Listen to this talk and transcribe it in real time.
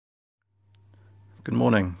Good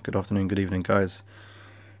morning, good afternoon, good evening, guys.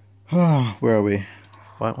 Where are we?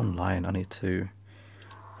 Fight online. I need to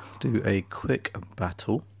do a quick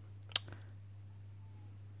battle.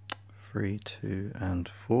 3, 2, and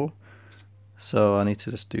 4. So I need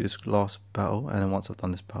to just do this last battle, and then once I've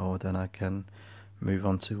done this battle, then I can move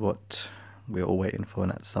on to what we're all waiting for,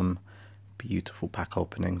 and that's some beautiful pack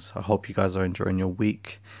openings. I hope you guys are enjoying your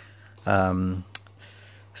week.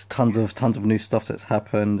 There's tons of new stuff that's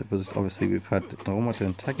happened. It was obviously we've had. Oh, what am I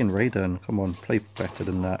doing? Tagging Raiden. Come on, play better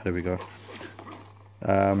than that. There we go.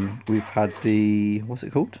 We've had the, what's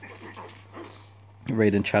it called?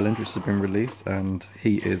 Raiden challenge, which has been released, and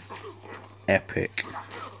he is epic.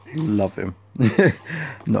 Love him.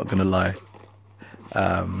 Not gonna lie.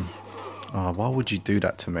 Oh, why would you do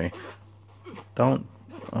that to me? Don't.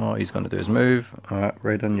 Oh, he's gonna do his move. Alright,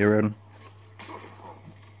 Raiden, you're in.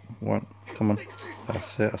 One, come on.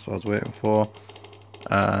 That's it, that's what I was waiting for.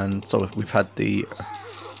 And so we've had the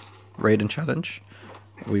Raiden challenge.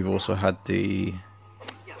 We've also had the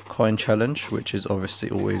coin challenge, which is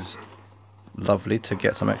obviously always lovely to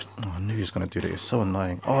get some extra. Oh, I knew he was going to do that. It's so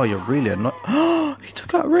annoying. Oh, you're really annoying. Oh, he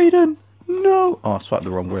took out Raiden. No. Oh, I swiped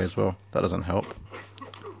the wrong way as well. That doesn't help.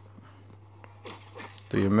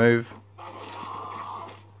 Do your move.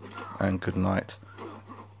 And good night.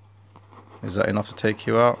 Is that enough to take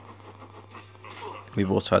you out? We've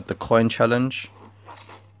also had the coin challenge,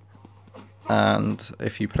 and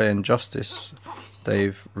if you play Injustice,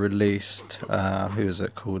 they've released, who is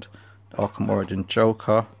it called, Arkham Origin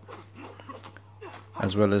Joker,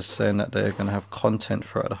 as well as saying that they're going to have content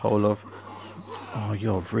throughout the whole of, oh,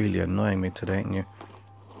 you're really annoying me today, ain't you,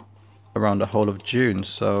 around the whole of June.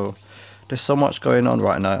 So there's so much going on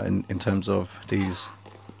right now in terms of these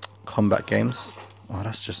combat games. Oh,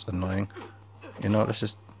 that's just annoying. You know, let's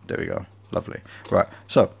just, there we go. Lovely. Right,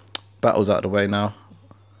 so battle's out of the way now.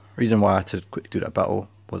 Reason why I had to quickly do that battle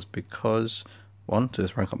was because, one, to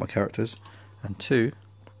just rank up my characters, and two,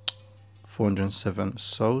 407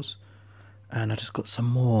 souls, and I just got some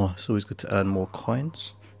more. It's always good to earn more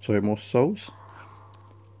coins. Sorry, more souls.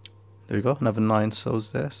 There we go, another 9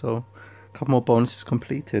 souls there. So a couple more bonuses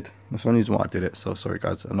completed. That's the only reason why I did it. So sorry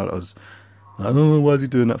guys, I know that was, I don't know why is he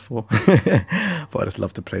doing that for. But I just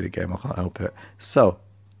love to play the game, I can't help it. So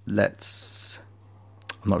I'm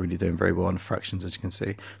not really doing very well on fractions, as you can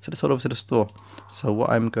see, so let's head over to the store. So what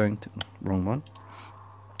I'm going to, wrong one,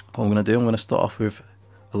 what I'm going to do, I'm going to start off with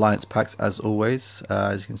alliance packs as always.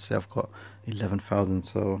 As you can see, I've got 11,000,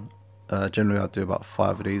 so generally I'll do about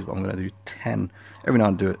 5 of these, but I'm going to do 10 every now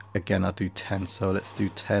and again. I'll do 10, so let's do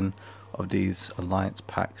 10 of these alliance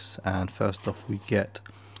packs. And first off, we get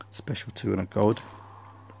special 2 and a gold.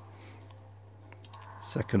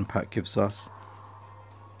 Second pack gives us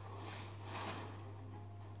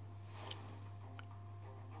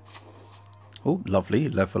oh, lovely,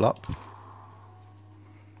 level up.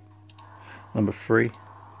 Number 3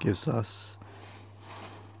 gives us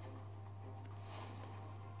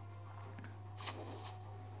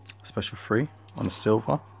special 3 on a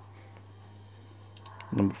silver.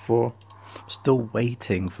 Number 4, I'm still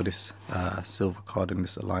waiting for this silver card in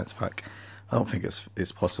this alliance pack. I don't think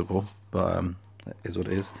it's possible, but that is what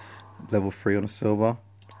it is. Level 3 on a silver.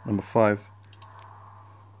 Number 5,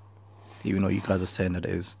 even though you guys are saying that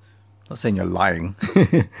it is. I'm not saying you're lying.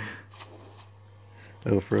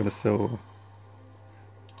 Level 3 on a silver.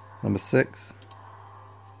 Number 6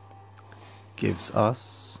 gives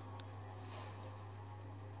us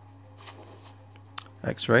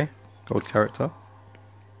X-Ray, gold character,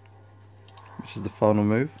 which is the final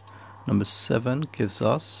move. Number 7 gives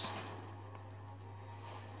us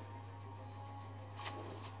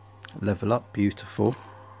level up, beautiful.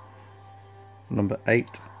 Number 8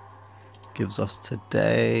 gives us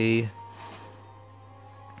today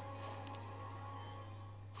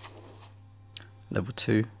level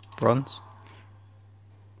 2 bronze.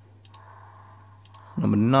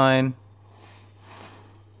 Number 9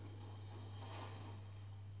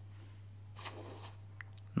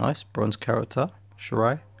 nice bronze character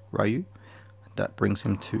Ryu. That brings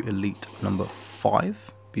him to elite number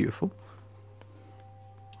 5. Beautiful.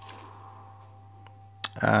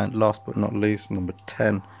 And last but not least, number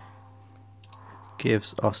 10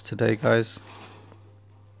 gives us today, guys,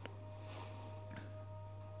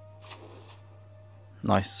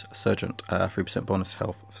 nice Sergeant, 3% bonus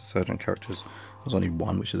health for Sergeant characters. There's only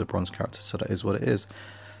one, which is a bronze character, so that is what it is.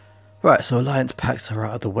 Right, so alliance packs are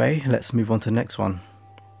out of the way. Let's move on to the next one.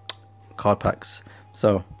 Card packs.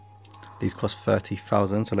 So these cost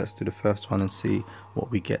 30,000, so let's do the first one and see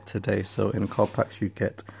what we get today. So in card packs you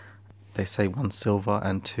get they say 1 silver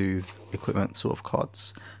and 2 equipment sort of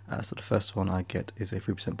cards. So the first one I get is a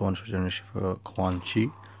 3% bonus regeneration for Quan Chi.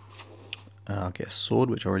 I'll get a sword,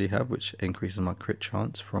 which I already have, which increases my crit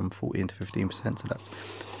chance from 14 to 15%, so that's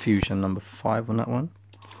fusion number 5 on that one.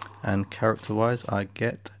 And character wise I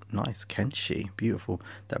get, nice, Kenshi, beautiful.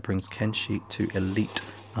 That brings Kenshi to elite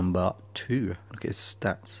number 2. Look at his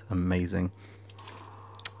stats, amazing.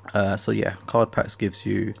 So yeah, card packs gives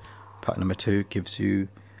you, pack number 2 gives you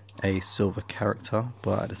a silver character,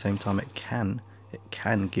 but at the same time it can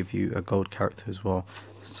give you a gold character as well.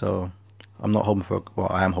 So I'm not hoping for, well,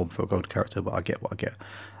 I am hoping for a gold character, but I get what I get.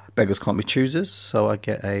 Beggars can't be choosers, so I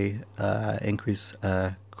get a increased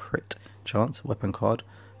crit chance weapon card,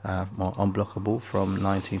 more unblockable from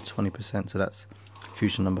 19 to 20%, so that's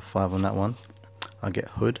fusion number 5 on that one. I get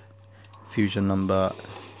Hood, fusion number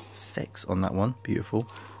 6 on that one, beautiful.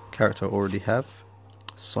 Character I already have,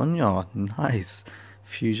 Sonya, nice,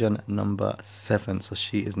 fusion number 7, so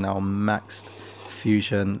she is now maxed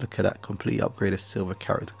fusion. Look at that, completely upgraded silver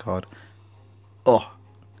character card. Oh,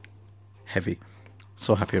 heavy,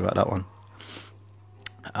 so happy about that one.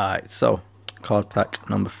 Alright, so card pack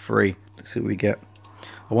number 3, let's see what we get.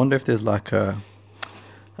 I wonder if there's like a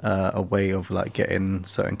way of like getting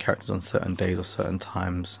certain characters on certain days or certain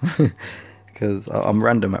times. Because I'm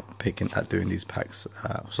random at doing these packs.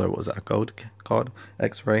 So what was that, a gold card,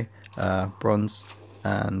 X-ray, bronze,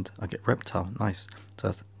 and I get Reptile, nice. So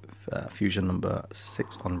that's fusion number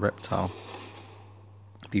 6 on Reptile,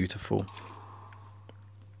 beautiful.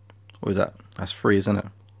 What is that? That's 3, isn't it?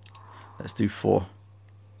 Let's do 4.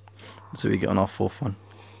 Let's see what we get on our 4th one.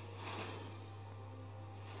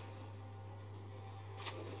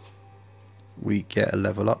 We get a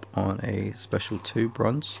level up on a special 2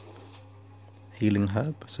 bronze. Healing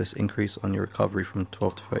herb, so this increase on your recovery from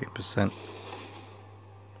 12 to 30%.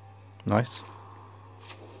 Nice.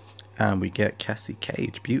 And we get Cassie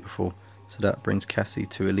Cage, beautiful. So that brings Cassie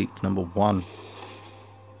to elite number 1.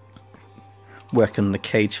 Work on the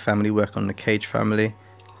Cage family,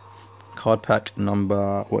 Card pack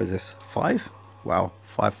number, what is this, 5? Wow,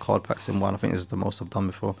 5 card packs in one. I think this is the most I've done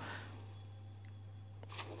before.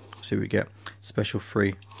 So we get special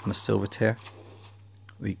 3 on a silver tier.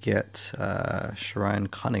 We get Shrine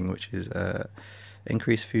Cunning, which is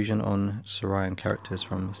increased fusion on Shrine characters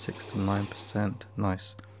from 6 to 9%.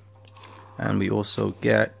 Nice. And we also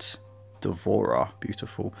get Devourer,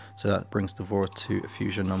 beautiful. So that brings Devourer to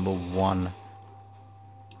fusion number 1.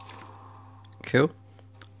 Cool.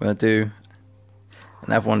 We're gonna do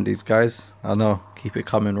another one of these guys. I know, keep it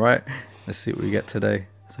coming, right? Let's see what we get today.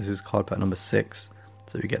 So this is card pack number 6.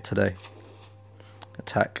 So we get today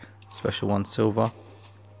attack, special 1 silver.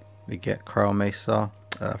 We get Cryo Mesa,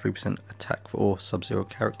 3% attack for all Sub-Zero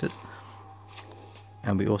characters.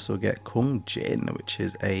 And we also get Kung Jin, which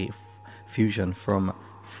is a fusion from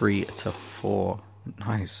 3 to 4.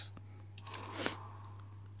 Nice.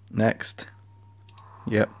 Next.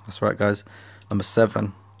 Yep, that's right guys. Number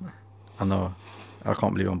 7. I know, I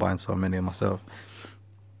can't believe I'm buying so many of myself.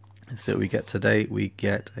 Let's see what we get today. We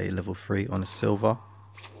get a level 3 on a silver.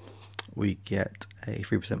 We get a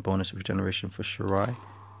 3% bonus regeneration for Shirai.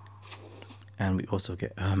 And we also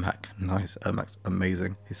get Ermac. Nice, Ermac's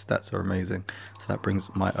amazing. His stats are amazing. So that brings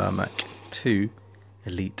my Ermac to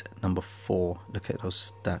elite number 4. Look at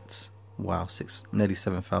those stats. Wow, nearly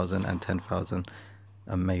 7,000 and 10,000.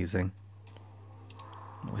 Amazing.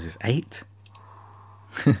 What was this, 8?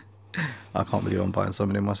 I can't believe I'm buying so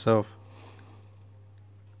many myself.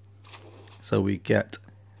 So we get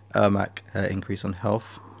Ermac increase on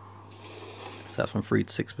health. So that's from 3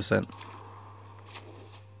 to 6%.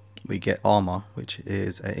 We get armor, which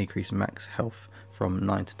is an increased max health from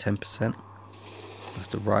 9 to 10%. That's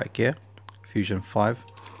the riot gear, fusion 5.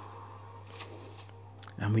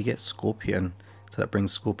 And we get Scorpion, so that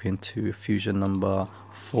brings Scorpion to fusion number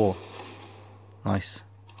 4. Nice.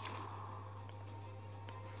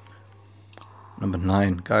 Number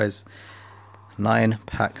 9, guys. 9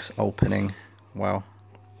 packs opening. Wow.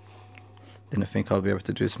 Didn't think I'd be able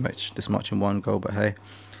to do this much in one go, but hey.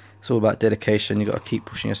 It's all about dedication. You got to keep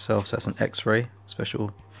pushing yourself. So that's an X-ray,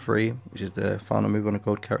 special 3, which is the final move on a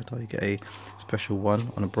gold character. You get a special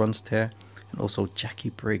 1 on a bronze tier, and also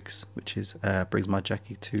Jackie Briggs, which is brings my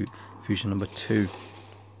Jackie to fusion number 2.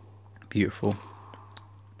 Beautiful.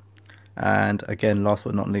 And again, last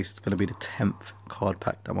but not least, it's going to be the 10th card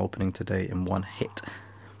pack that I'm opening today in one hit.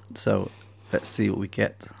 So let's see what we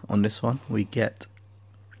get on this one. We get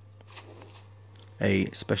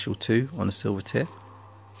a special 2 on a silver tier.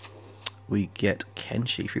 We get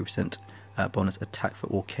Kenshi, 3% bonus attack for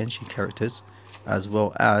all Kenshi characters, as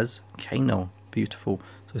well as Kano. Beautiful.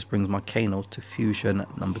 So this brings my Kano to fusion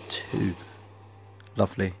number 2.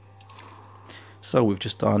 Lovely. So we've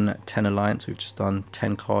just done 10 alliance, we've just done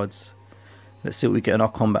 10 cards. Let's see what we get in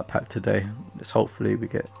our combat pack today. Let's hopefully we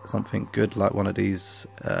get something good like one of these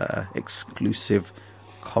exclusive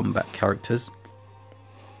combat characters.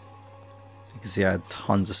 You can see I had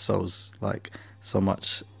tons of souls, like so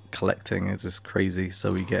much collecting, it's just crazy.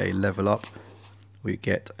 So we get a level up, we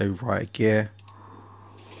get a riot gear,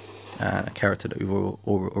 and a character that we've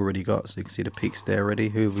already got. So you can see the peaks there already.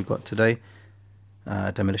 Who have we got today?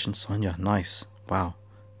 Demolition Sonya, nice. Wow,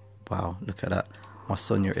 wow, look at that. My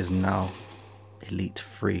Sonya is now Elite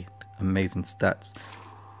 3, amazing stats.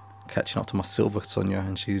 Catching up to my Silver Sonya,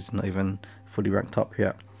 and she's not even fully ranked up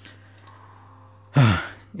yet.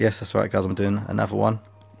 Yes, that's right guys, I'm doing another one.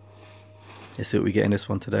 Let's see what we get in this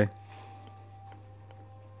one today.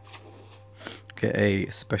 Get a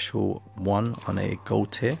special one on a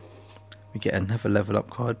gold tier. We get another level up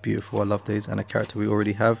card, beautiful, I love these, and a character we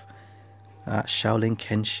already have. Shaolin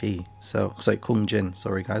Kenshi, so sorry, Kung Jin,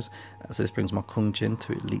 sorry guys. So this brings my Kung Jin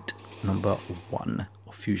to Elite number 1,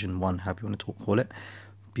 or Fusion 1, however you want to call it.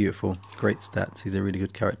 Beautiful, great stats. He's a really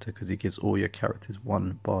good character because he gives all your characters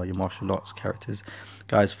 1 bar, your martial arts characters.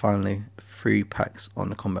 Guys, finally 3 packs on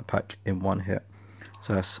the combat pack in one hit.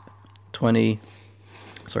 So that's 10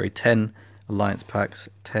 alliance packs,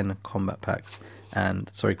 10 combat packs, and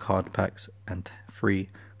sorry, card packs, and 3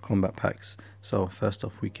 combat packs. So first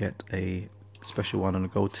off we get a special one on the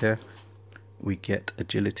gold tier. We get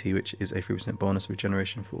agility, which is a 3% bonus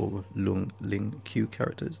regeneration for all Lung Ling Q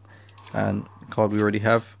characters. And the card we already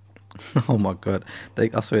have, oh my god,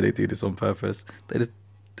 I swear they do this on purpose. They just,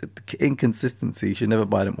 the inconsistency, you should never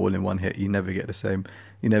buy them all in one hit. You never get the same,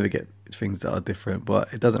 you never get things that are different,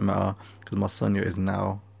 but it doesn't matter because my Sonya is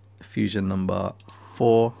now fusion number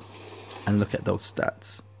 4, and look at those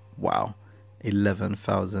stats. Wow,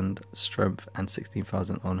 11,000 strength and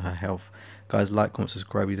 16,000 on her health. Guys, like, comment,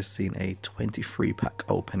 subscribe. You just seen a 23 pack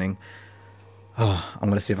opening. Oh, I'm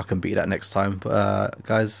gonna see if I can beat that next time, but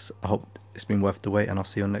guys, I hope it's been worth the wait, and I'll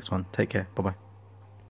see you on the next one. Take care, bye bye.